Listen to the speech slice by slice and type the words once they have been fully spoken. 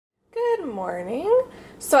Good morning.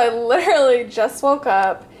 So I literally just woke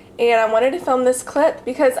up and I wanted to film this clip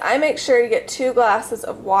because I make sure to get 2 glasses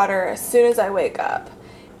of water as soon as I wake up.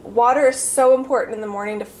 Water is so important in the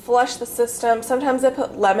morning to flush the system. Sometimes I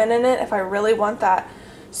put lemon in it if I really want that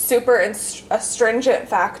super astringent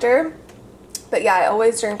factor. But yeah, I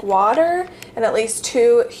always drink water and at least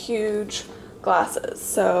 2 huge glasses.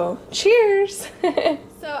 So cheers.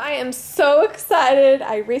 So I am so excited.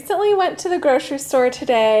 I recently went to the grocery store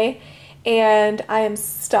today and I am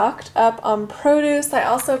stocked up on produce. I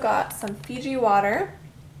also got some Fiji water.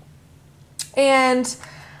 And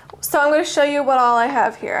so I'm going to show you what all I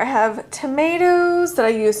have here. I have tomatoes that I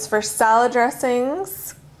use for salad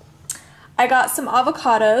dressings. I got some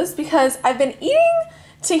avocados because I've been eating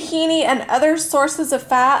tahini and other sources of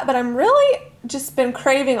fat, but I'm really just been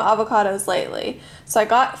craving avocados lately. So I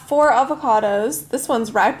got 4 avocados. This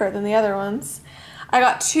one's riper than the other ones. I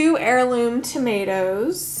got 2 heirloom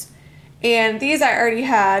tomatoes, and these I already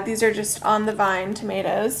had. These are just on the vine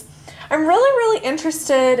tomatoes. I'm really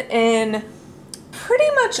interested in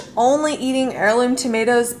pretty much only eating heirloom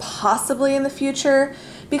tomatoes possibly in the future,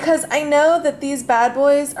 because I know that these bad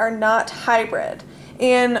boys are not hybrid.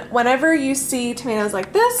 And whenever you see tomatoes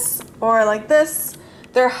like this or like this,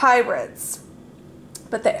 they're hybrids.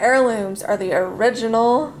 But the heirlooms are the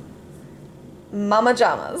original mama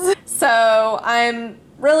jamas. So I'm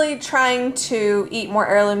really trying to eat more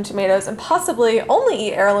heirloom tomatoes and possibly only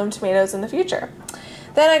eat heirloom tomatoes in the future.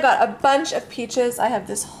 Then I got a bunch of peaches. I have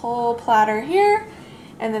this whole platter here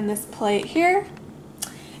and then this plate here.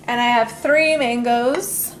 And I have 3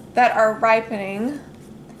 mangoes that are ripening.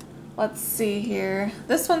 Let's see here.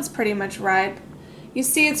 This one's pretty much ripe. You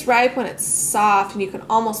see it's ripe when it's soft and you can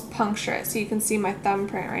almost puncture it, so you can see my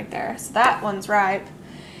thumbprint right there. So that one's ripe.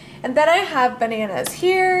 And then I have bananas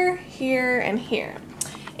here, here, and here.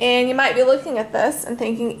 And you might be looking at this and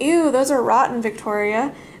thinking, ew, those are rotten,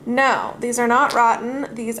 Victoria. No, these are not rotten.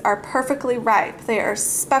 These are perfectly ripe. They are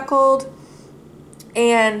speckled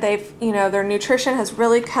and they've, you know, their nutrition has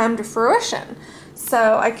really come to fruition.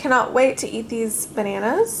 So I cannot wait to eat these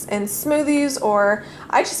bananas in smoothies, or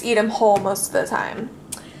I just eat them whole most of the time.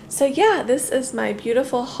 So yeah, this is my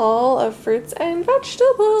beautiful haul of fruits and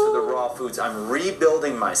vegetables. To the raw foods, I'm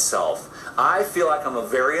rebuilding myself. I feel like I'm a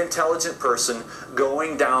very intelligent person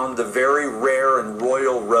going down the very rare and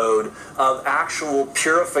royal road of actual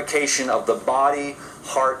purification of the body,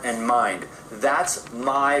 heart, and mind. That's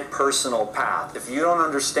my personal path. If you don't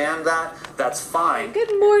understand that, that's fine.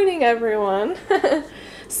 Good morning, everyone.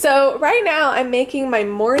 So right now I'm making my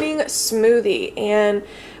morning smoothie, and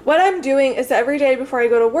what I'm doing is every day before I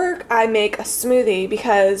go to work I make a smoothie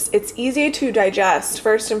because it's easy to digest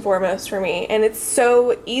first and foremost for me, and it's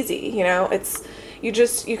so easy, you know,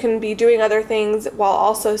 you can be doing other things while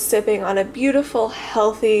also sipping on a beautiful,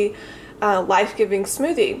 healthy, life-giving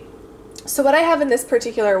smoothie. So what I have in this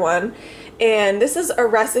particular one, and this is a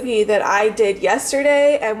recipe that I did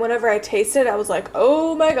yesterday, and whenever I tasted it, I was like,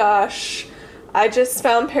 oh my gosh, I just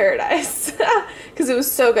found paradise, because it was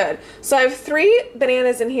so good. So I have 3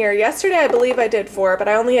 bananas in here. Yesterday I believe I did 4, but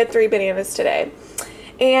I only had 3 bananas today.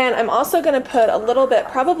 And I'm also going to put a little bit,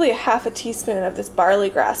 probably a half a teaspoon of this barley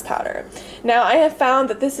grass powder. Now I have found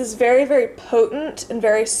that this is very potent and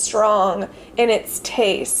very strong in its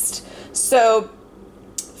taste. So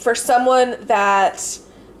for someone that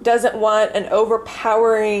doesn't want an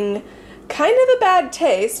overpowering, kind of a bad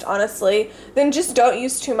taste, honestly, then just don't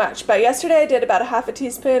use too much. But yesterday I did about a half a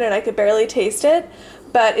teaspoon and I could barely taste it,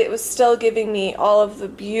 but it was still giving me all of the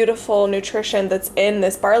beautiful nutrition that's in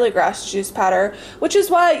this barley grass juice powder, which is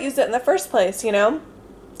why I use it in the first place, you know?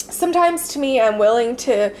 Sometimes to me, I'm willing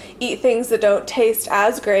to eat things that don't taste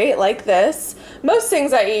as great, like this. Most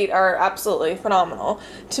things I eat are absolutely phenomenal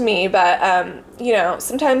to me, but you know,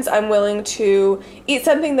 sometimes I'm willing to eat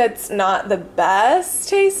something that's not the best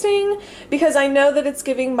tasting because I know that it's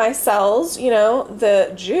giving my cells, you know,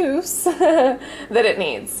 the juice that it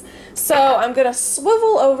needs. So I'm gonna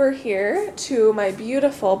swivel over here to my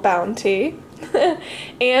beautiful bounty.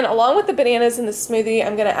 And along with the bananas in the smoothie,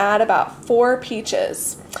 I'm gonna add about 4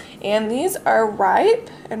 peaches. And these are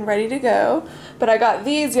ripe and ready to go, but I got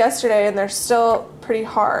these yesterday and they're still pretty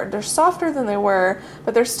hard. They're softer than they were,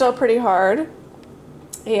 but they're still pretty hard.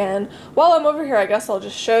 And while I'm over here, I guess I'll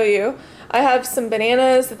just show you. I have some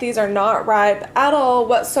bananas that these are not ripe at all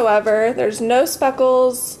whatsoever. There's no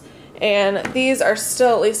speckles, and these are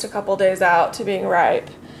still at least a couple days out to being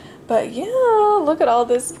ripe. But yeah, look at all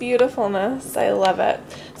this beautifulness. I love it.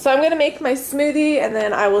 So I'm going to make my smoothie and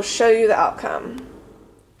then I will show you the outcome.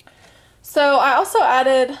 So I also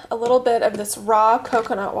added a little bit of this raw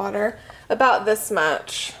coconut water, about this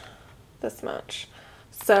much.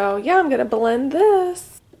 So yeah, I'm gonna blend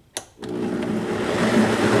this.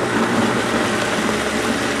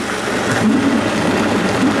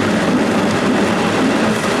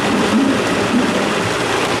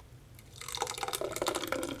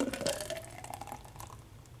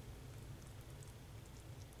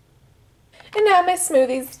 And now my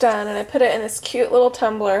smoothie's done, and I put it in this cute little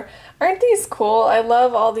tumbler. Aren't these cool? I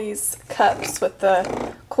love all these cups with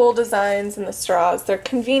the cool designs and the straws. They're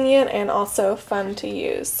convenient and also fun to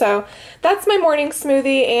use. So that's my morning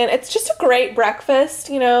smoothie, and it's just a great breakfast.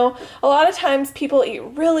 You know, a lot of times people eat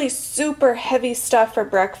really super heavy stuff for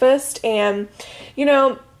breakfast, and you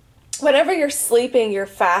know, whenever you're sleeping, you're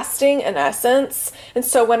fasting in essence. And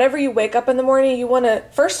so whenever you wake up in the morning, you want to,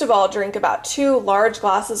 first of all, drink about 2 large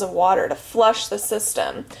glasses of water to flush the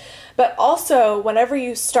system. But also, whenever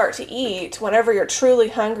you start to eat, whenever you're truly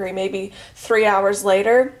hungry, maybe 3 hours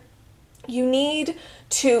later, you need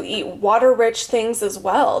to eat water-rich things as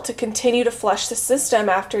well to continue to flush the system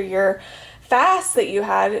after your fast that you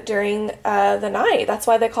had during the night. That's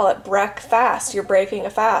why they call it breakfast. You're breaking a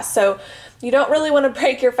fast. So you don't really want to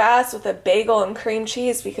break your fast with a bagel and cream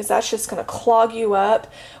cheese, because that's just going to clog you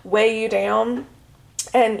up, weigh you down,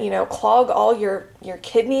 and, you know, clog all your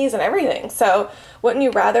kidneys and everything. So wouldn't you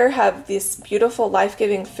rather have this beautiful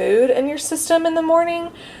life-giving food in your system in the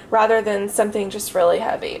morning rather than something just really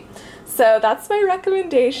heavy? So that's my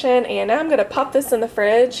recommendation, and now I'm going to pop this in the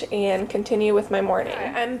fridge and continue with my morning.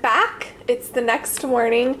 I'm back. It's the next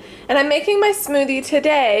morning, and I'm making my smoothie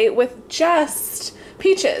today with just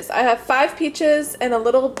peaches. I have 5 peaches and a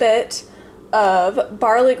little bit of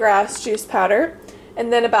barley grass juice powder,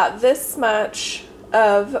 and then about this much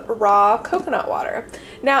of raw coconut water.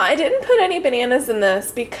 Now, I didn't put any bananas in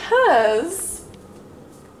this because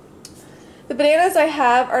the bananas I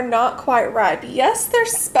have are not quite ripe. Yes, they're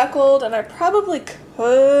speckled, and I probably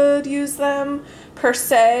could use them per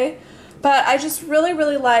se, but I just really,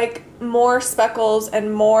 really like more speckles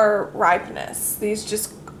and more ripeness. These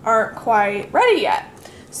just aren't quite ready yet.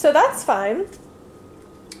 So that's fine.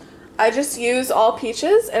 I just use all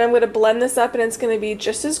peaches, and I'm going to blend this up, and it's going to be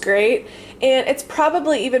just as great. And it's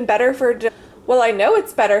probably even better for, well, I know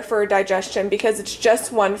it's better for digestion because it's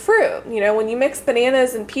just one fruit. You know, when you mix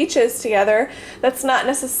bananas and peaches together, that's not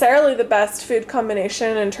necessarily the best food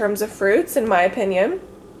combination in terms of fruits, in my opinion.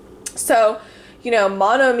 So, you know,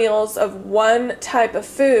 mono meals of one type of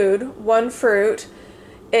food, one fruit,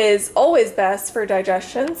 is always best for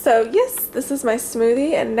digestion. So yes, this is my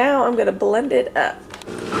smoothie, and now I'm going to blend it up.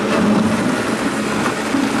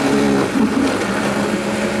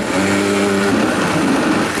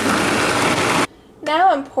 Now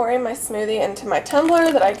I'm pouring my smoothie into my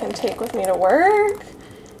tumbler that I can take with me to work,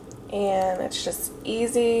 and it's just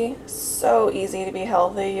easy, so easy to be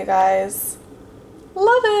healthy, you guys.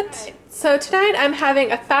 Love it! So tonight I'm having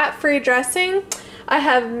a fat-free dressing. I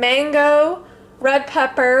have mango, red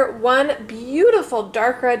pepper, one beautiful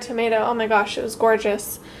dark red tomato. Oh my gosh, it was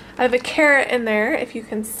gorgeous. I have a carrot in there, if you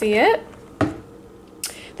can see it.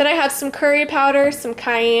 Then I have some curry powder, some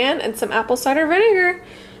cayenne, and some apple cider vinegar.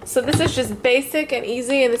 So this is just basic and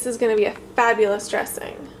easy, and this is going to be a fabulous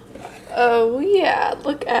dressing. Oh yeah,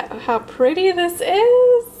 look at how pretty this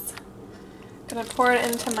is. Gonna pour it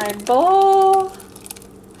into my bowl.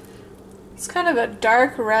 It's kind of a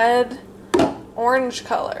dark red orange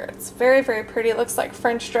color. It's very, very pretty. It looks like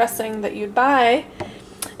French dressing that you'd buy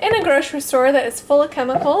in a grocery store that is full of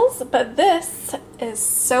chemicals, but this is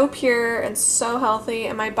so pure and so healthy,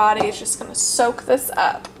 and my body is just gonna soak this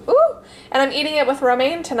up. Ooh! And I'm eating it with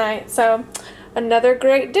romaine tonight, so another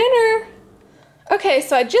great dinner. Okay,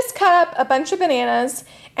 so I just cut up a bunch of bananas,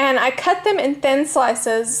 and I cut them in thin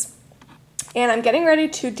slices, and I'm getting ready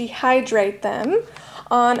to dehydrate them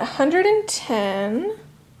on 110.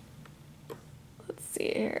 Let's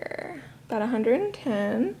see here, about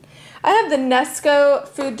 110. I have the Nesco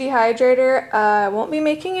food dehydrator. I won't be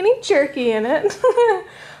making any jerky in it,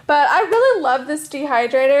 but I really love this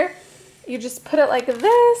dehydrator. You just put it like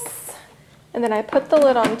this, and then I put the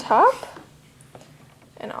lid on top,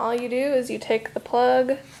 and all you do is you take the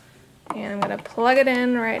plug, and I'm going to plug it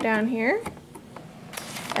in right down here,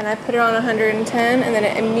 and I put it on 110, and then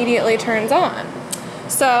it immediately turns on.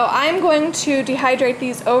 So I'm going to dehydrate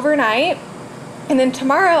these overnight, and then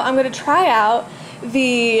tomorrow I'm going to try out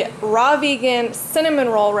the raw vegan cinnamon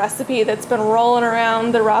roll recipe that's been rolling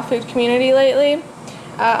around the raw food community lately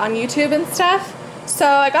on YouTube and stuff. So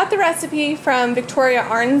I got the recipe from Victoria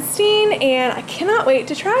Arnstein, and I cannot wait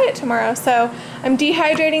to try it tomorrow. So I'm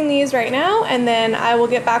dehydrating these right now, and then I will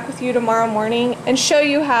get back with you tomorrow morning and show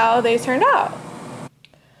you how they turned out.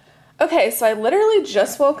 Okay, so I literally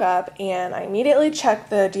just woke up, and I immediately checked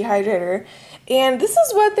the dehydrator, And this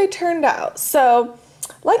is what they turned out. So,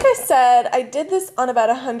 like I said, I did this on about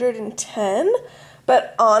 110,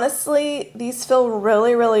 but honestly, these feel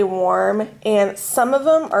really, really warm, and some of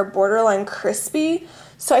them are borderline crispy.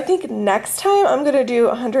 So I think next time I'm gonna do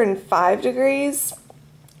 105 degrees,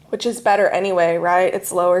 which is better anyway, right?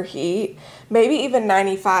 It's lower heat. Maybe even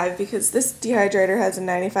 95, because this dehydrator has a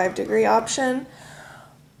 95-degree option.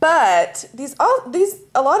 But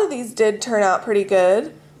a lot of these did turn out pretty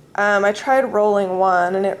good. I tried rolling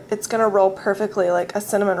one, and it's gonna roll perfectly like a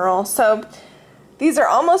cinnamon roll. So these are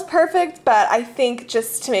almost perfect, but I think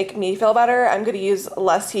just to make me feel better, I'm gonna use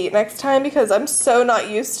less heat next time, because I'm so not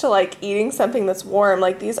used to like eating something that's warm.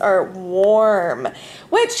 Like, these are warm,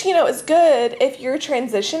 which, you know, is good if you're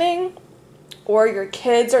transitioning or your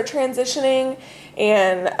kids are transitioning,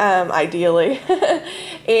 and ideally,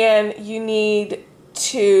 and you need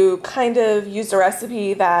to kind of use a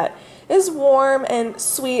recipe that is warm and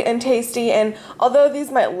sweet and tasty. And although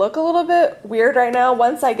these might look a little bit weird right now,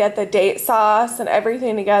 once I get the date sauce and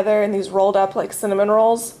everything together and these rolled up like cinnamon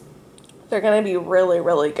rolls, they're gonna be really,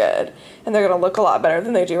 really good, and they're gonna look a lot better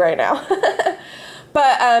than they do right now.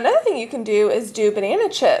 But another thing you can do is do banana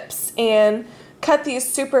chips and cut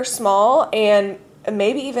these super small, and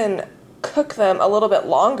maybe even cook them a little bit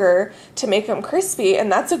longer to make them crispy,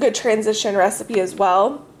 and that's a good transition recipe as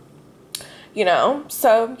well. You know,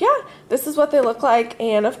 so yeah, this is what they look like,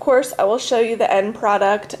 and of course I will show you the end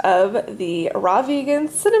product of the raw vegan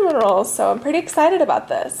cinnamon rolls, so I'm pretty excited about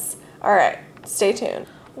this. All right, stay tuned.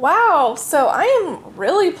 Wow, so I am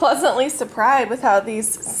really pleasantly surprised with how these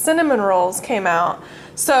cinnamon rolls came out.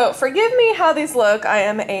 So forgive me how these look. I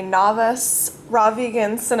am a novice raw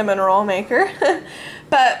vegan cinnamon roll maker,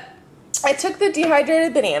 but I took the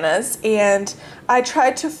dehydrated bananas and I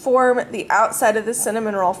tried to form the outside of the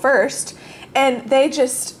cinnamon roll first, and they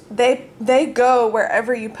just, they go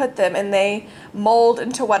wherever you put them, and they mold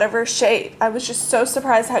into whatever shape. I was just so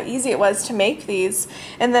surprised how easy it was to make these.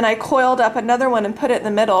 And then I coiled up another one and put it in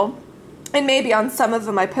the middle, and maybe on some of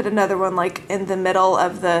them I put another one like in the middle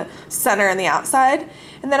of the center and the outside.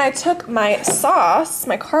 And then I took my sauce,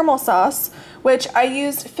 my caramel sauce, which I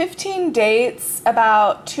used 15 dates,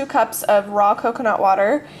 about 2 cups of raw coconut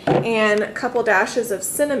water, and a couple dashes of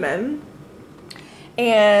cinnamon,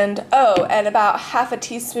 and about half a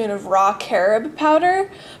teaspoon of raw carob powder,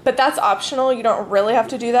 but that's optional. You don't really have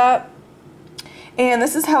to do that. And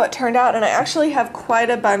this is how it turned out, and I actually have quite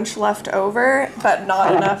a bunch left over, but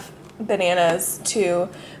not enough bananas to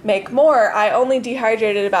make more. I only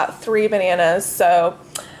dehydrated about 3 bananas, so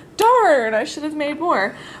darn, I should have made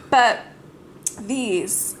more. But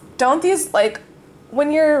these, don't these, like, when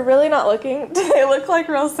you're really not looking, do they look like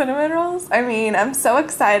real cinnamon rolls? I mean, I'm so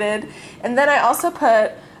excited. And then I also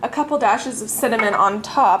put a couple dashes of cinnamon on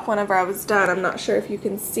top whenever I was done. I'm not sure if you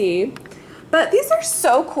can see, but these are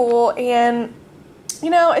so cool, and you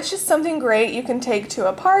know, it's just something great you can take to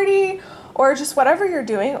a party or just whatever you're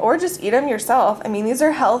doing, or just eat them yourself. I mean, these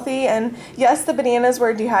are healthy, and yes, the bananas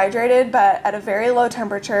were dehydrated, but at a very low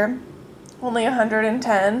temperature, only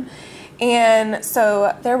 110. And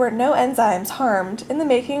so there were no enzymes harmed in the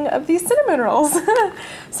making of these cinnamon rolls.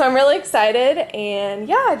 So I'm really excited, and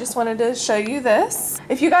yeah, I just wanted to show you this.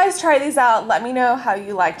 If you guys try these out, let me know how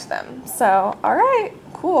you liked them. So, all right,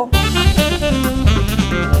 cool.